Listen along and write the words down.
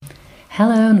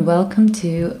Hello and welcome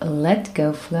to Let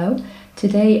Go Flow.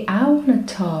 Today I want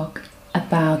to talk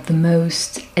about the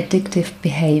most addictive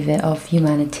behavior of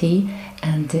humanity,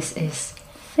 and this is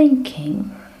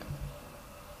thinking.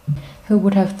 Who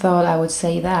would have thought I would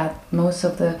say that? Most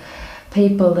of the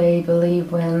people, they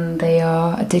believe when they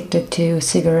are addicted to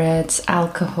cigarettes,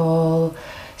 alcohol,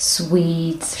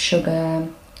 sweets, sugar,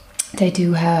 they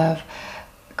do have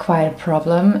quite a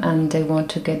problem and they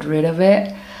want to get rid of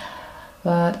it.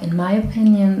 But in my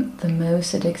opinion, the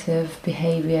most addictive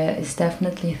behavior is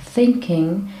definitely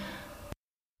thinking.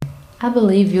 I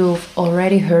believe you've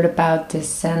already heard about this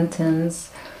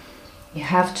sentence. You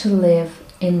have to live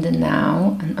in the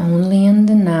now, and only in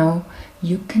the now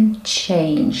you can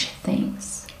change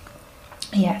things.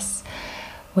 Yes,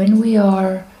 when we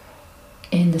are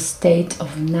in the state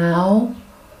of now,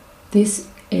 this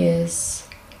is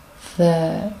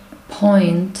the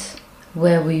point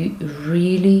where we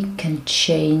really can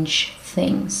change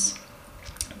things.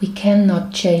 We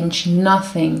cannot change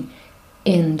nothing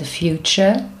in the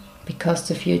future because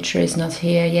the future is not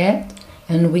here yet,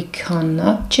 and we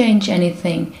cannot change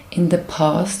anything in the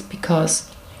past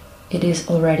because it is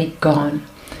already gone.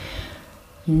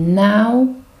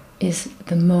 Now is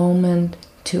the moment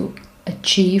to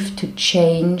achieve, to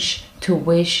change, to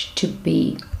wish to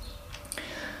be.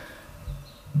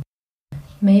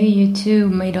 Maybe you too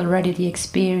made already the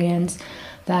experience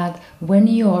that when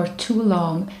you are too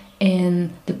long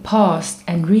in the past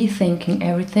and rethinking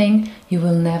everything, you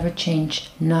will never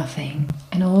change nothing.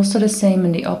 And also the same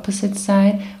on the opposite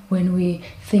side, when we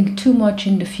think too much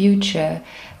in the future,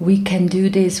 we can do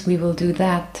this, we will do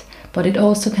that. But it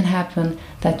also can happen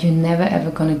that you're never ever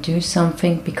gonna do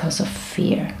something because of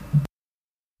fear.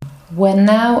 When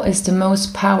now is the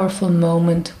most powerful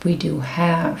moment we do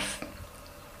have.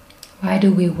 Why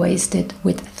do we waste it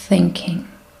with thinking?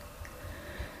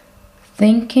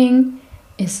 Thinking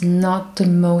is not the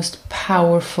most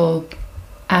powerful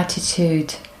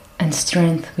attitude and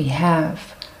strength we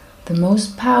have. The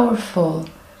most powerful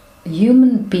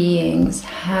human beings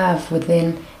have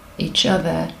within each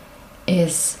other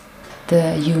is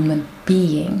the human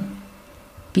being.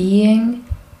 Being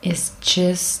is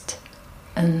just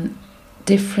a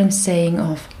different saying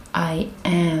of I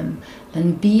am.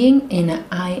 And being in an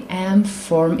I am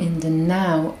form in the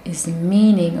now is the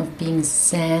meaning of being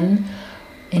Zen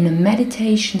in a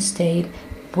meditation state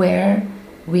where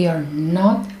we are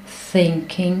not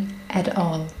thinking at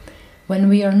all. When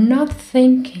we are not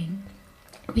thinking,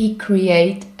 we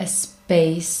create a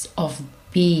space of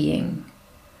being.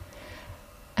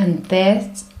 And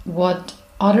that's what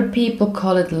other people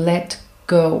call it let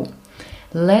go.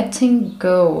 Letting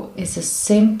go is a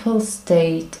simple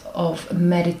state of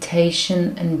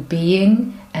meditation and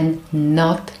being and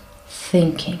not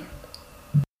thinking.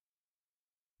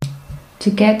 To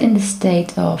get in the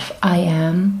state of I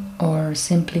am or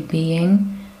simply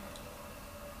being,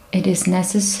 it is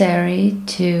necessary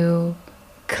to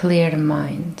clear the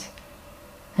mind.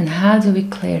 And how do we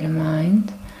clear the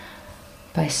mind?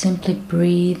 By simply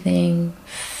breathing,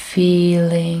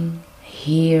 feeling,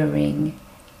 hearing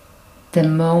the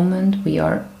moment we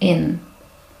are in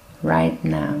right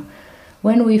now.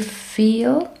 When we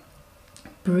feel,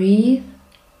 breathe,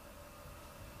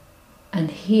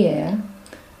 and hear,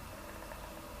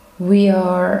 we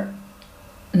are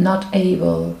not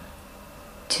able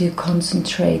to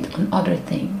concentrate on other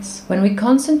things. When we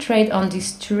concentrate on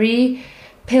these three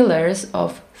pillars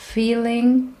of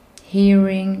feeling,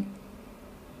 hearing,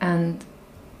 and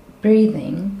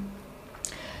breathing,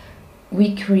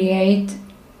 we create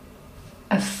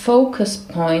a focus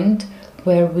point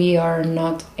where we are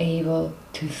not able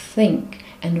to think.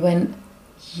 And when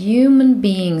human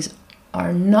beings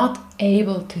are not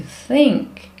able to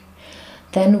think,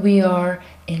 then we are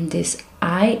in this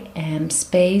I am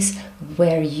space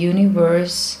where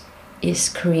universe is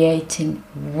creating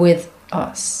with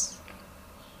us.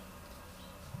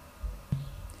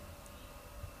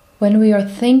 When we are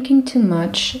thinking too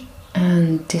much,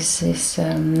 and this is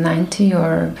 90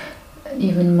 or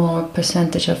even more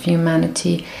percentage of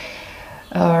humanity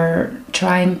are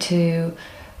trying to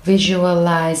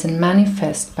visualize and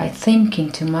manifest by thinking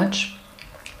too much,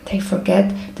 they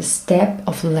forget the step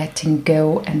of letting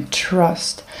go and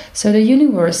trust. So the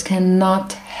universe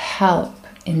cannot help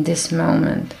in this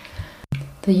moment.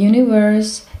 The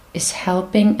universe is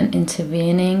helping and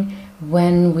intervening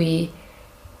when we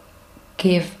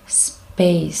give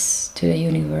space to the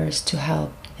universe to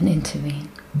help and intervene.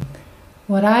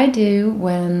 What I do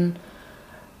when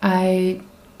I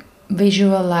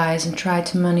visualize and try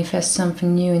to manifest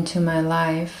something new into my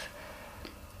life,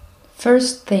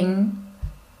 first thing,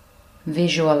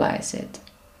 visualize it.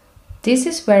 This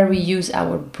is where we use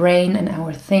our brain and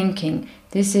our thinking.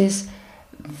 This is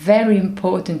very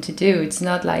important to do. It's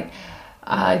not like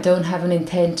I don't have an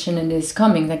intention and it's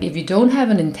coming. Like if you don't have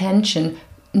an intention,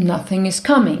 nothing is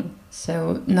coming.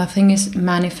 So nothing is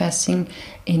manifesting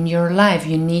in your life.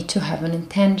 You need to have an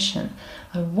intention.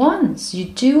 And once you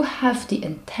do have the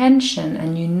intention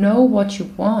and you know what you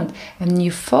want and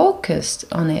you focused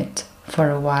on it for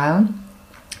a while,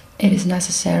 it is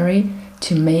necessary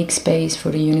to make space for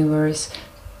the universe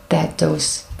that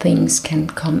those things can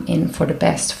come in for the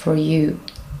best for you.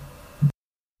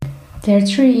 There are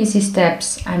 3 easy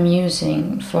steps I'm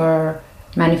using for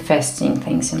manifesting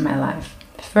things in my life.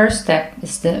 The first step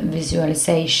is the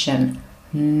visualization.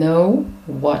 Know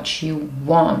what you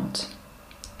want.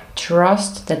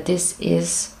 Trust that this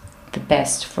is the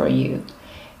best for you.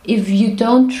 If you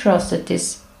don't trust that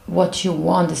this what you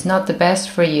want is not the best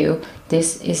for you,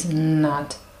 this is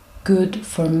not good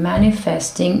for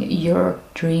manifesting your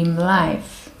dream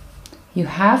life. You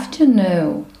have to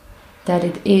know that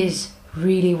it is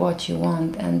really what you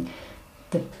want, and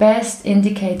the best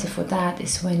indicator for that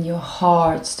is when your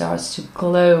heart starts to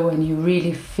glow and you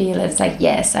really feel it. It's like,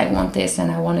 yes, I want this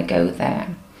and I want to go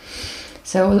there.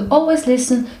 So always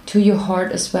listen to your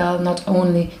heart as well, not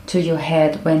only to your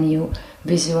head when you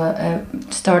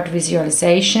start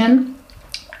visualization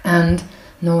and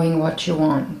knowing what you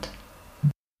want.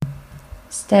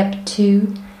 Step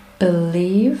 2,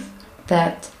 believe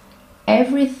that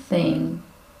everything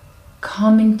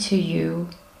coming to you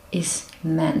is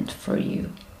meant for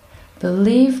you.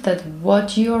 Believe that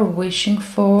what you're wishing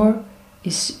for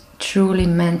is truly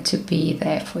meant to be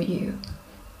there for you.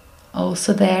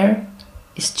 Also there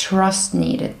is trust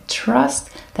needed. Trust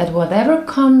that whatever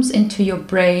comes into your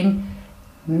brain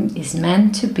is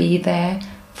meant to be there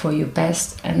for your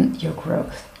best and your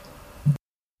growth.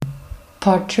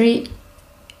 Part 3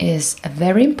 is a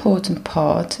very important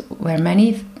part where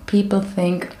many people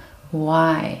think,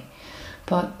 why?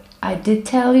 But I did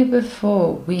tell you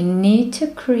before, we need to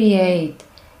create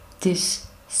this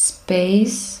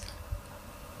space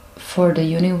for the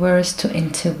universe to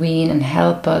intervene and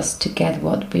help us to get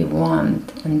what we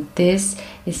want. And this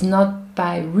is not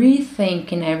by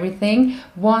rethinking everything.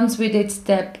 Once we did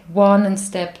step 1 and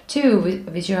step 2, with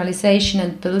visualization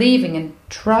and believing and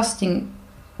trusting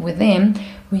within,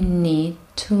 we need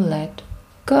to let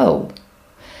go.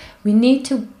 We need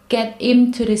to get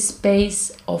into the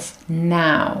space of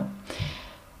now.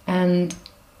 And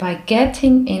by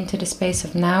getting into the space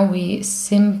of now, we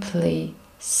simply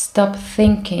stop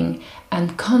thinking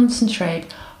and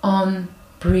concentrate on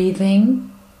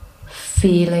breathing,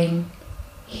 feeling,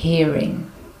 hearing.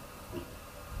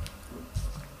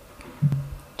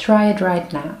 Try it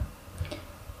right now.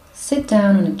 Sit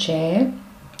down on a chair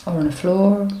or on a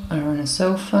floor or on a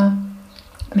sofa.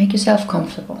 Make yourself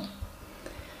comfortable.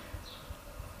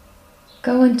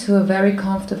 Go into a very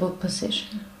comfortable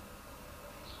position.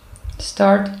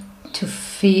 Start to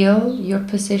feel your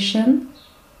position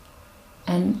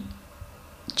and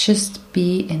just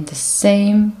be in the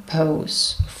same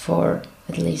pose for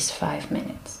at least 5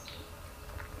 minutes.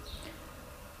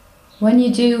 When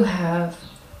you do have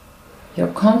your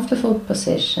comfortable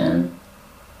position,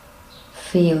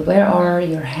 feel where are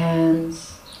your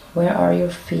hands, where are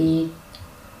your feet,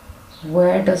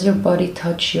 where does your body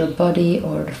touch your body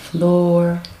or the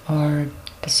floor or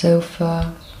the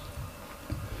sofa.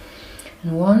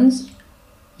 And once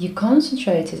you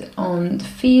concentrated on the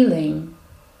feeling,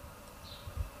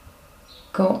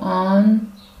 go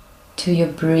on to your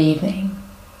breathing.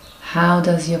 How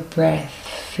does your breath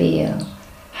feel?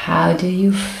 How do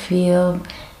you feel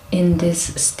in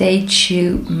this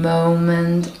statue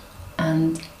moment,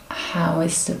 and how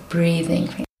is the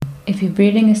breathing? If your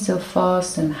breathing is still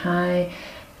fast and high,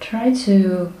 try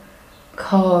to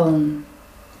calm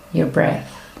your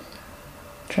breath.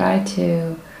 Try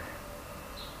to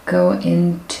go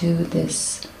into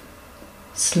this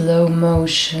slow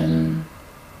motion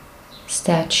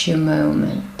statue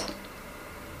moment.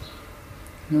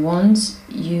 And once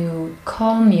you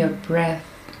calm your breath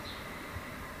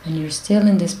and you're still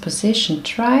in this position,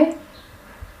 try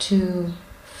to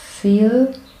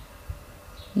feel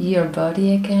your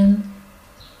body again,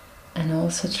 and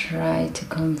also try to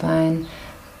combine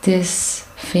this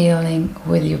feeling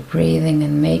with your breathing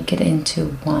and make it into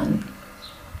one.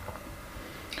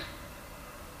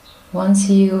 Once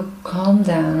you calm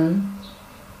down,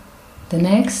 the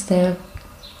next step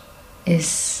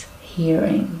is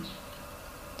hearing.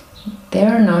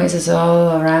 There are noises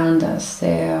all around us.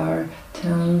 There are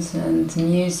tones and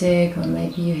music, or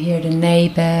maybe you hear the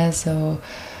neighbors or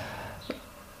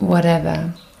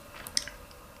whatever.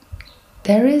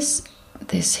 There is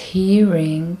this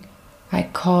hearing I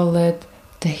call it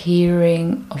the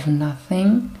hearing of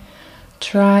nothing.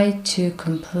 Try to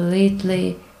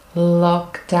completely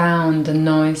lock down the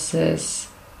noises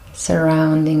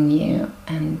surrounding you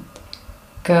and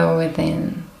go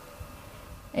within.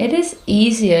 It is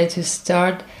easier to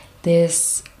start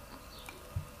this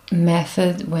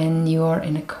method when you're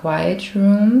in a quiet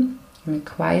room, in a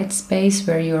quiet space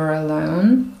where you're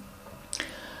alone.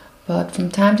 But from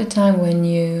time to time, when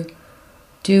you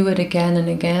do it again and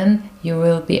again, you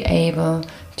will be able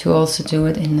to also do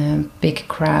it in a big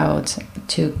crowd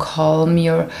to calm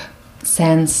your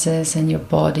senses and your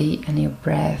body and your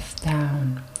breath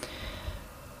down.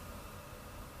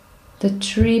 The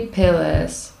 3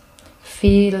 pillars: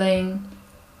 feeling,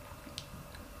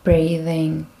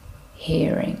 breathing,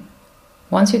 hearing.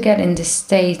 Once you get in this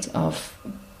state of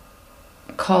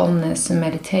calmness and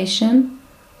meditation,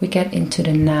 we get into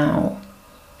the now.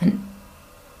 And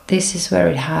this is where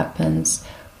it happens,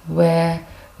 where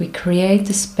we create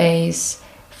the space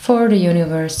for the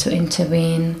universe to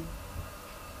intervene,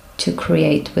 to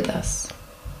create with us.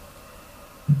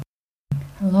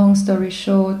 Long story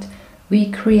short,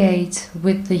 we create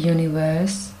with the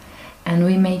universe and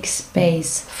we make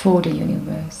space for the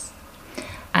universe.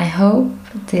 I hope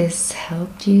this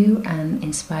helped you and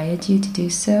inspired you to do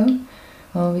so.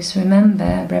 Always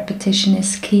remember, repetition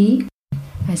is key.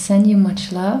 I send you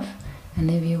much love, and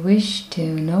if you wish to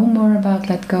know more about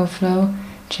Let Go Flow,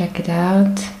 check it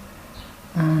out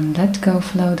on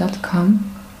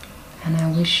letgoflow.com, and I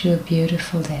wish you a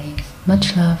beautiful day.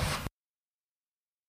 Much love.